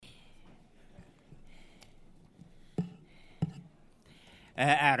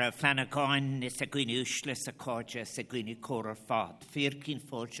Ara Flanagan is a gwini ushlis a corges a gwini cor fad. Firkin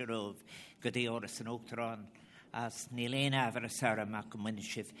Folcherov, Gudi Oris and Octron, as Nilena Avarasara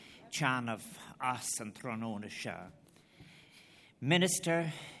Makuminishiv, Chan of As and Trononisha.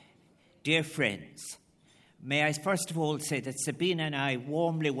 Minister, dear friends, may I first of all say that Sabina and I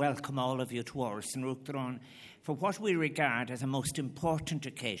warmly welcome all of you to Oris and Octron for what we regard as a most important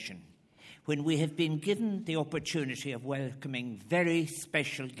occasion, when we have been given the opportunity of welcoming very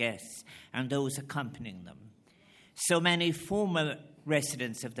special guests and those accompanying them. So many former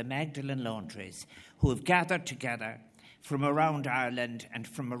residents of the Magdalen Laundries who have gathered together from around Ireland and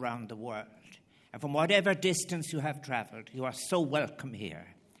from around the world. And from whatever distance you have travelled, you are so welcome here.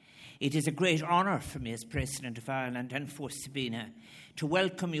 It is a great honour for me as President of Ireland and for Sabina to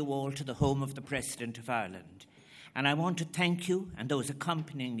welcome you all to the home of the President of Ireland. And I want to thank you and those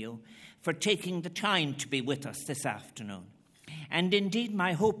accompanying you for taking the time to be with us this afternoon. And indeed,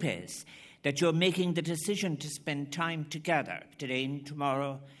 my hope is that you're making the decision to spend time together today and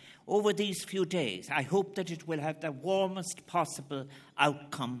tomorrow over these few days. I hope that it will have the warmest possible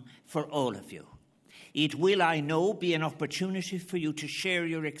outcome for all of you. It will, I know, be an opportunity for you to share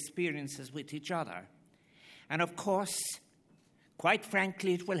your experiences with each other. And of course, quite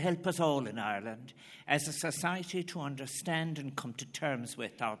frankly, it will help us all in Ireland as a society to understand and come to terms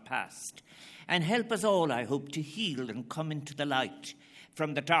with our past, and help us all, I hope, to heal and come into the light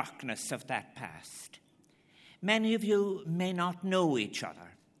from the darkness of that past. Many of you may not know each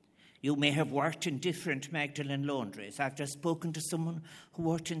other. You may have worked in different Magdalen laundries. I've just spoken to someone who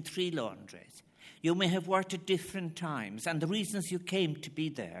worked in 3 laundries. You may have worked at different times, and the reasons you came to be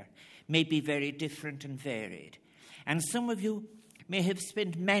there may be very different and varied. And some of you may have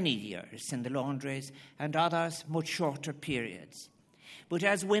spent many years in the laundries and others much shorter periods. But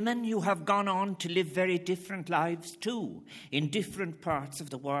as women, you have gone on to live very different lives too, in different parts of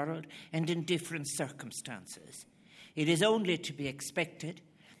the world and in different circumstances. It is only to be expected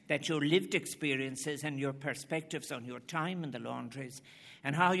that your lived experiences and your perspectives on your time in the laundries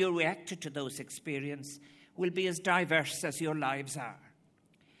and how you reacted to those experiences will be as diverse as your lives are.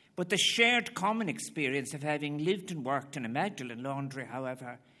 But the shared common experience of having lived and worked in a Magdalen laundry,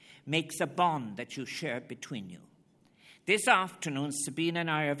 however, makes a bond that you share between you. This afternoon, Sabina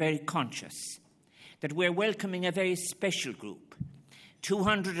and I are very conscious that we're welcoming a very special group,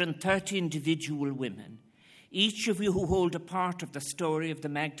 230 individual women, each of you who hold a part of the story of the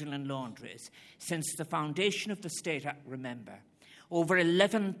Magdalen laundries since the foundation of the state. Remember, over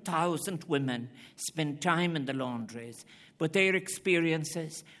 11,000 women spend time in the laundries, but their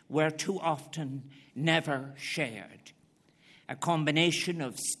experiences were too often never shared. A combination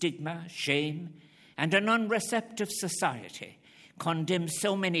of stigma, shame, and an unreceptive society condemns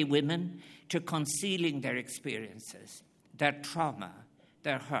so many women to concealing their experiences, their trauma,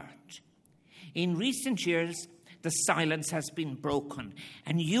 their hurt. In recent years, the silence has been broken,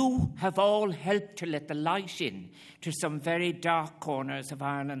 and you have all helped to let the light in to some very dark corners of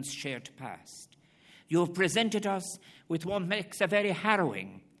Ireland's shared past. You have presented us with what makes a very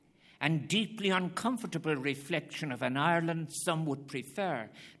harrowing and deeply uncomfortable reflection of an Ireland some would prefer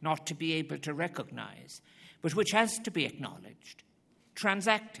not to be able to recognise, but which has to be acknowledged,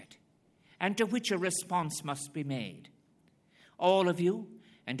 transacted, and to which a response must be made. All of you,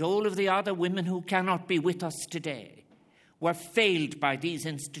 and all of the other women who cannot be with us today, were failed by these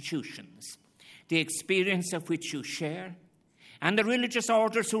institutions, the experience of which you share, and the religious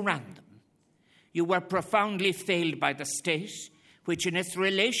orders who ran them. You were profoundly failed by the state, which in its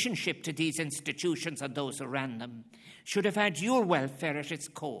relationship to these institutions and those who ran them, should have had your welfare at its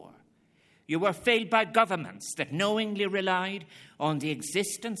core. You were failed by governments that knowingly relied on the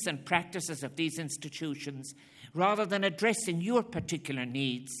existence and practices of these institutions rather than addressing your particular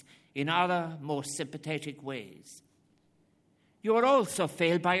needs in other, more sympathetic ways. You are also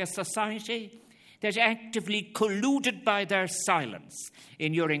failed by a society that actively colluded by their silence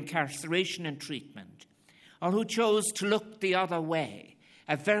in your incarceration and treatment, or who chose to look the other way,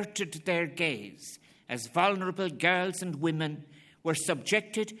 averted their gaze, as vulnerable girls and women were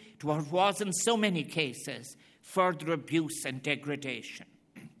subjected to what was, in so many cases, further abuse and degradation.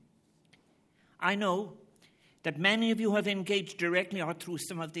 I know that many of you have engaged directly or through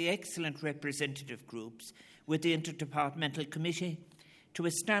some of the excellent representative groups with the Interdepartmental Committee to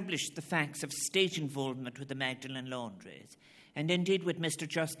establish the facts of state involvement with the Magdalen laundries, and indeed with Mr.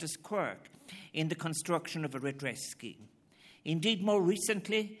 Justice Quirke in the construction of a redress scheme. Indeed, more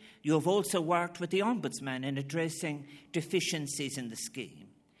recently, you have also worked with the Ombudsman in addressing deficiencies in the scheme.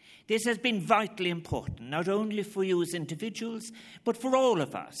 This has been vitally important, not only for you as individuals, but for all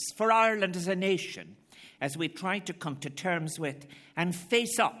of us, for Ireland as a nation, as we try to come to terms with and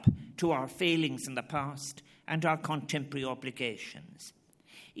face up to our failings in the past and our contemporary obligations.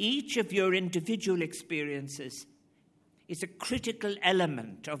 Each of your individual experiences is a critical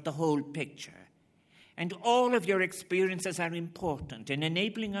element of the whole picture, and all of your experiences are important in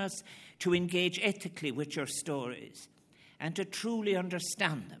enabling us to engage ethically with your stories and to truly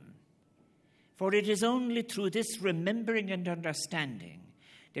understand them. For it is only through this remembering and understanding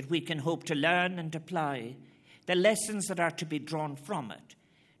that we can hope to learn and apply the lessons that are to be drawn from it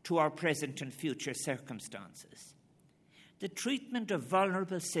to our present and future circumstances. The treatment of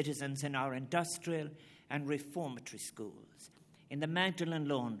vulnerable citizens in our industrial and reformatory schools, in the Magdalen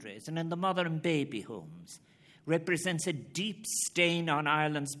laundries and in the mother and baby homes represents a deep stain on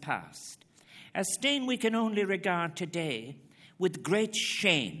Ireland's past, a stain we can only regard today with great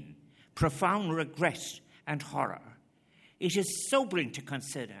shame, profound regret and horror. It is sobering to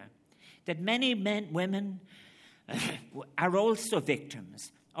consider that many women are also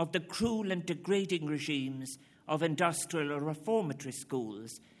victims of the cruel and degrading regimes of industrial or reformatory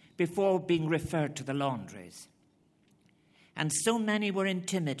schools before being referred to the laundries. And so many were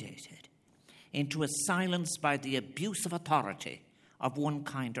intimidated into a silence by the abuse of authority of one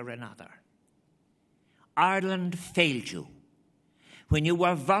kind or another. Ireland failed you when you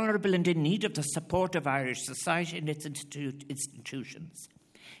were vulnerable and in need of the support of Irish society and its institutions.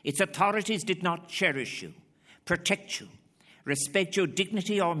 Its authorities did not cherish you, protect you, respect your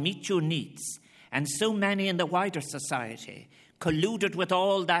dignity or meet your needs, and so many in the wider society colluded with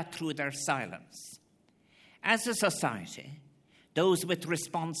all that through their silence. As a society, those with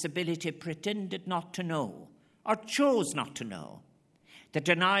responsibility pretended not to know or chose not to know. The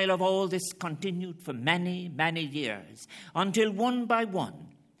denial of all this continued for many, many years, until one by one,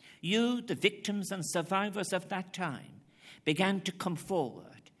 you, the victims and survivors of that time, began to come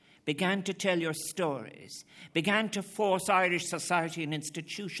forward, began to tell your stories, began to force Irish society and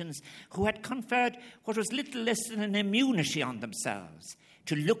institutions who had conferred what was little less than an immunity on themselves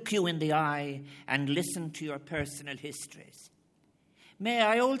to look you in the eye and listen to your personal histories. May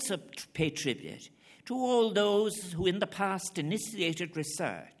I also pay tribute to all those who in the past initiated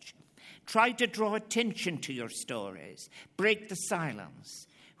research, tried to draw attention to your stories, break the silence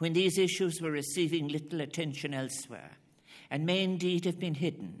when these issues were receiving little attention elsewhere, and may indeed have been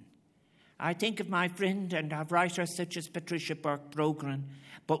hidden. I think of my friend and of writers such as Patricia Brogan,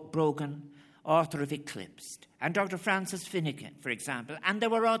 author of Eclipsed, and Dr. Frances Finnegan, for example, and there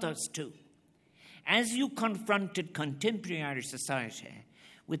were others too. As you confronted contemporary Irish society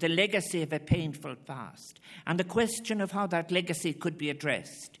with the legacy of a painful past and the question of how that legacy could be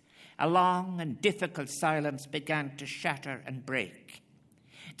addressed, a long and difficult silence began to shatter and break.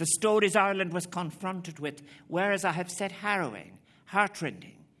 The stories Ireland was confronted with were, as I have said, harrowing,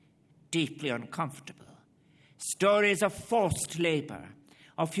 heartrending, deeply uncomfortable. Stories of forced labour,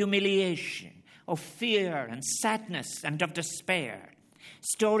 of humiliation, of fear and sadness and of despair.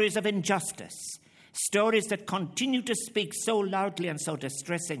 Stories of injustice. Stories that continue to speak so loudly and so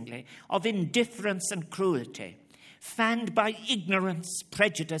distressingly of indifference and cruelty, fanned by ignorance,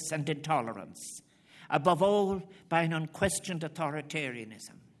 prejudice and intolerance, above all by an unquestioned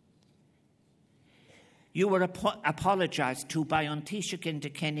authoritarianism. You were apologised to by An Taoiseach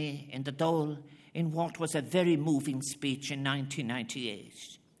Enda Kenny in the Dáil in what was a very moving speech in 1998.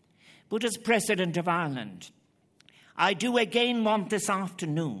 But as President of Ireland, I do again want this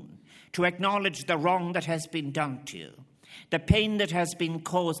afternoon to acknowledge the wrong that has been done to you, the pain that has been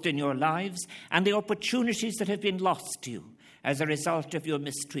caused in your lives, and the opportunities that have been lost to you as a result of your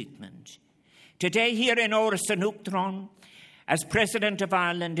mistreatment. Today here in Áras an Uachtaráin, as President of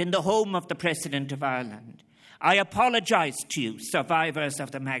Ireland, in the home of the President of Ireland, I apologise to you, survivors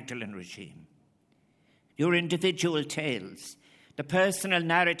of the Magdalen regime. Your individual tales, the personal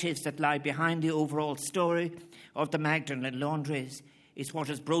narratives that lie behind the overall story of the Magdalen laundries is what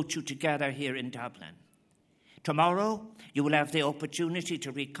has brought you together here in Dublin. Tomorrow, you will have the opportunity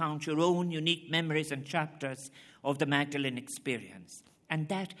to recount your own unique memories and chapters of the Magdalen experience. And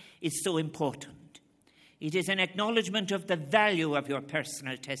that is so important. It is an acknowledgement of the value of your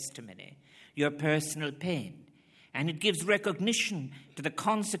personal testimony, your personal pain, and it gives recognition to the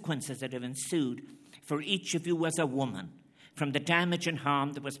consequences that have ensued for each of you as a woman from the damage and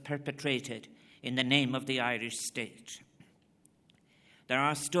harm that was perpetrated in the name of the Irish state. There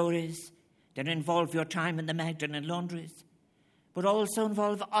are stories that involve your time in the Magdalen laundries, but also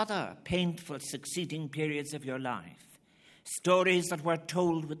involve other painful succeeding periods of your life. Stories that were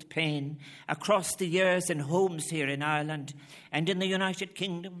told with pain across the years in homes here in Ireland and in the United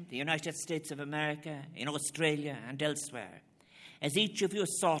Kingdom, the United States of America, in Australia and elsewhere, as each of you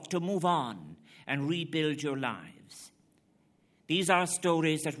sought to move on and rebuild your lives. These are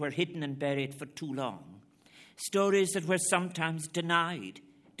stories that were hidden and buried for too long, stories that were sometimes denied,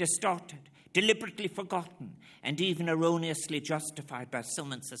 distorted, deliberately forgotten, and even erroneously justified by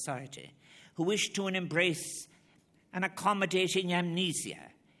some in society who wish to embrace an accommodating amnesia,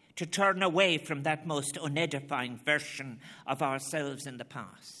 to turn away from that most unedifying version of ourselves in the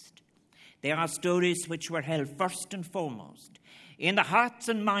past. They are stories which were held first and foremost in the hearts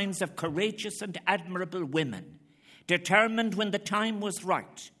and minds of courageous and admirable women, determined when the time was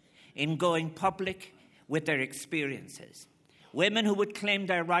right in going public with their experiences. Women who would claim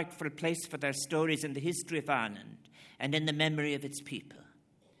their rightful place for their stories in the history of Ireland and in the memory of its people.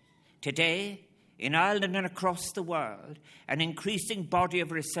 Today, in Ireland and across the world, an increasing body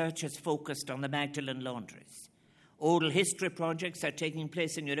of research has focused on the Magdalen laundries. Oral history projects are taking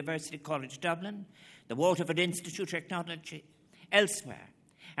place in University College Dublin, the Waterford Institute of Technology, elsewhere.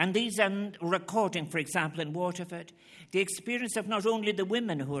 And these are recording, for example, in Waterford, the experience of not only the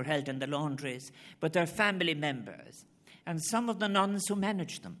women who were held in the laundries, but their family members, and some of the nuns who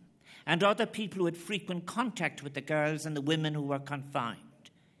managed them, and other people who had frequent contact with the girls and the women who were confined.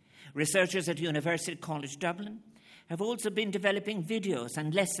 Researchers at University College Dublin have also been developing videos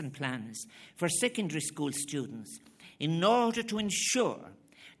and lesson plans for secondary school students in order to ensure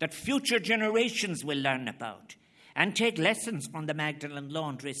that future generations will learn about and take lessons from the Magdalen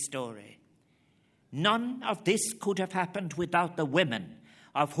laundry story. None of this could have happened without the women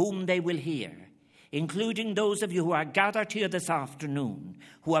of whom they will hear, including those of you who are gathered here this afternoon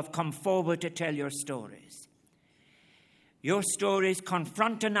who have come forward to tell your stories. Your stories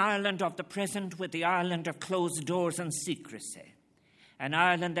confront an Ireland of the present with the Ireland of closed doors and secrecy, an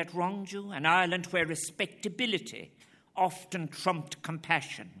Ireland that wronged you, an Ireland where respectability often trumped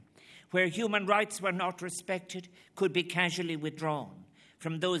compassion, where human rights were not respected, could be casually withdrawn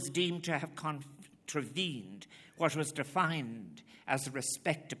from those deemed to have contravened what was defined as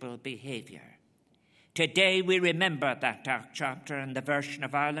respectable behaviour. Today we remember that dark chapter and the version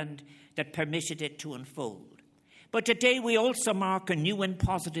of Ireland that permitted it to unfold. But today we also mark a new and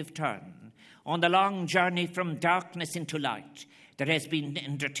positive turn on the long journey from darkness into light that has been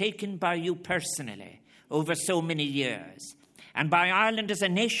undertaken by you personally over so many years, and by Ireland as a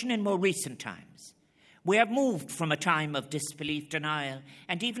nation in more recent times. We have moved from a time of disbelief, denial,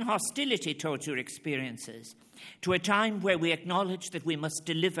 and even hostility towards your experiences to a time where we acknowledge that we must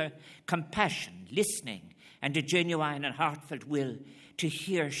deliver compassion, listening, and a genuine and heartfelt will to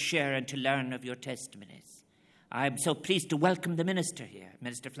hear, share, and to learn of your testimonies. I am so pleased to welcome the minister here,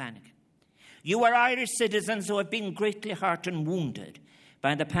 Minister Flanagan. You are Irish citizens who have been greatly hurt and wounded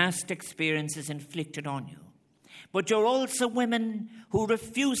by the past experiences inflicted on you. But you're also women who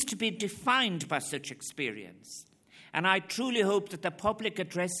refuse to be defined by such experience. And I truly hope that the public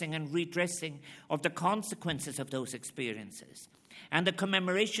addressing and redressing of the consequences of those experiences and the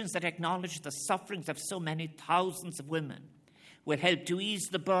commemorations that acknowledge the sufferings of so many thousands of women will help to ease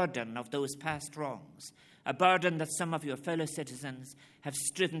the burden of those past wrongs, a burden that some of your fellow citizens have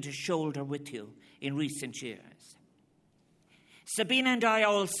striven to shoulder with you in recent years. Sabina and I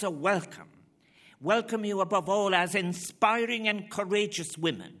also welcome you above all as inspiring and courageous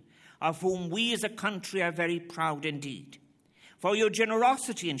women, of whom we as a country are very proud indeed. For your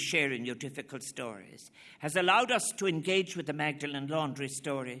generosity in sharing your difficult stories has allowed us to engage with the Magdalen laundry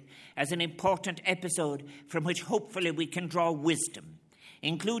story as an important episode from which hopefully we can draw wisdom,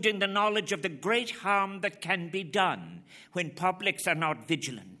 including the knowledge of the great harm that can be done when publics are not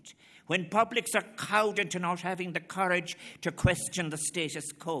vigilant, when publics are cowed into not having the courage to question the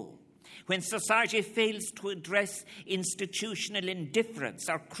status quo, when society fails to address institutional indifference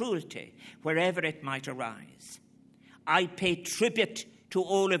or cruelty wherever it might arise. I pay tribute to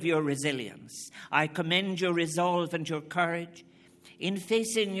all of your resilience. I commend your resolve and your courage in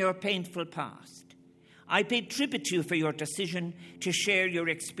facing your painful past. I pay tribute to you for your decision to share your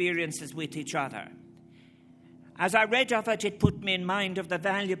experiences with each other. As I read of it, it put me in mind of the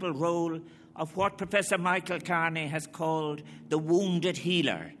valuable role of what Professor Michael Carney has called the wounded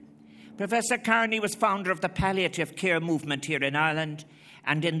healer. Professor Carney was founder of the palliative care movement here in Ireland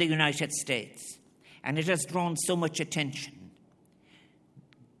and in the United States, and it has drawn so much attention.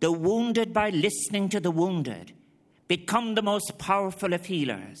 The wounded, by listening to the wounded, become the most powerful of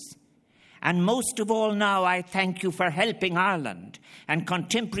healers. And most of all now, I thank you for helping Ireland and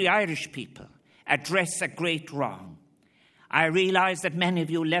contemporary Irish people address a great wrong. I realise that many of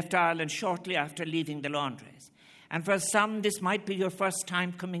you left Ireland shortly after leaving the laundries, and for some this might be your first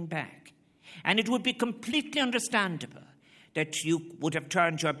time coming back. And it would be completely understandable that you would have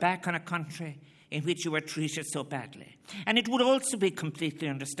turned your back on a country in which you were treated so badly. And it would also be completely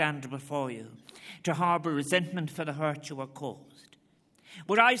understandable for you to harbour resentment for the hurt you were caused.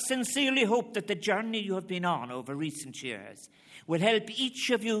 But I sincerely hope that the journey you have been on over recent years will help each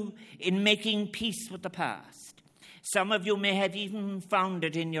of you in making peace with the past. Some of you may have even found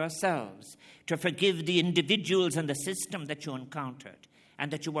it in yourselves to forgive the individuals and the system that you encountered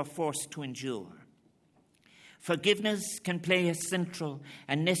and that you were forced to endure. Forgiveness can play a central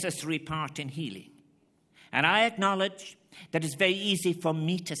and necessary part in healing. And I acknowledge that it's very easy for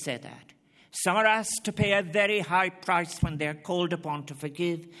me to say that. Some are asked to pay a very high price when they are called upon to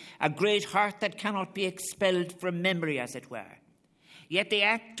forgive, a great hurt that cannot be expelled from memory, as it were. Yet the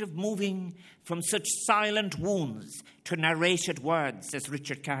act of moving from such silent wounds to narrated words, as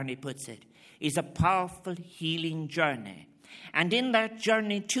Richard Carney puts it, is a powerful healing journey. And in that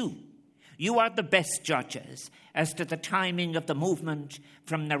journey, too, you are the best judges as to the timing of the movement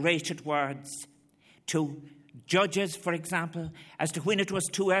from narrated words to judges, for example, as to when it was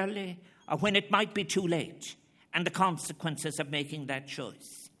too early or when it might be too late, and the consequences of making that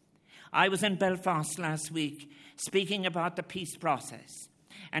choice. I was in Belfast last week speaking about the peace process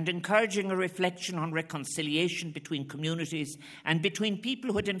and encouraging a reflection on reconciliation between communities and between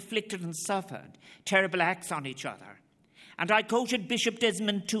people who had inflicted and suffered terrible acts on each other. And I quoted Bishop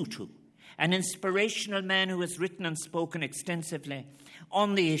Desmond Tutu, an inspirational man who has written and spoken extensively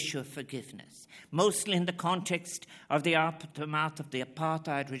on the issue of forgiveness, mostly in the context of the aftermath of the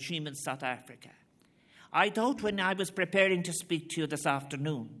apartheid regime in South Africa. I thought when I was preparing to speak to you this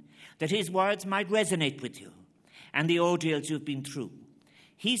afternoon that his words might resonate with you and the ordeals you've been through.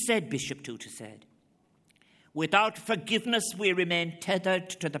 He said, Bishop Tutu said, "Without forgiveness we remain tethered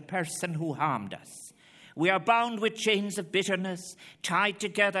to the person who harmed us. We are bound with chains of bitterness, tied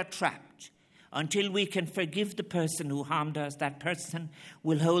together, trapped. Until we can forgive the person who harmed us, that person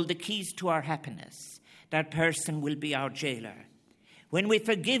will hold the keys to our happiness. That person will be our jailer. When we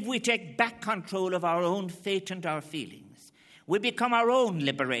forgive, we take back control of our own fate and our feelings. We become our own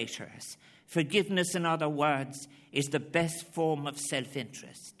liberators. Forgiveness, in other words, is the best form of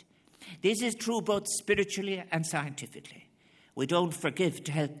self-interest. This is true both spiritually and scientifically. We don't forgive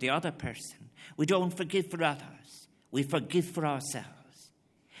to help the other person. We don't forgive for others. We forgive for ourselves.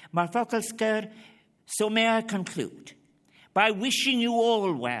 So may I conclude by wishing you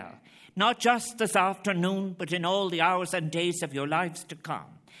all well, not just this afternoon, but in all the hours and days of your lives to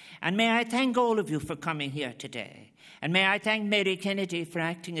come. And may I thank all of you for coming here today. And may I thank Mary Kennedy for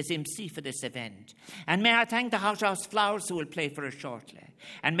acting as MC for this event. And may I thank the Hothouse Flowers who will play for us shortly.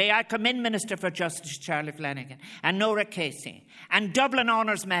 And may I commend Minister for Justice Charlie Flanagan and Nora Casey and Dublin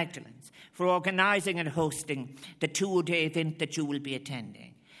Honours Magdalens for organising and hosting the two-day event that you will be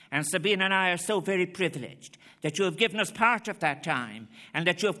attending. And Sabine and I are so very privileged that you have given us part of that time and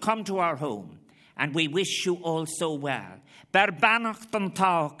that you have come to our home. And we wish you all so well. Every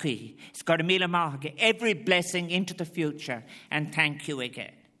blessing into the future, and thank you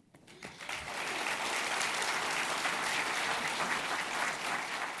again.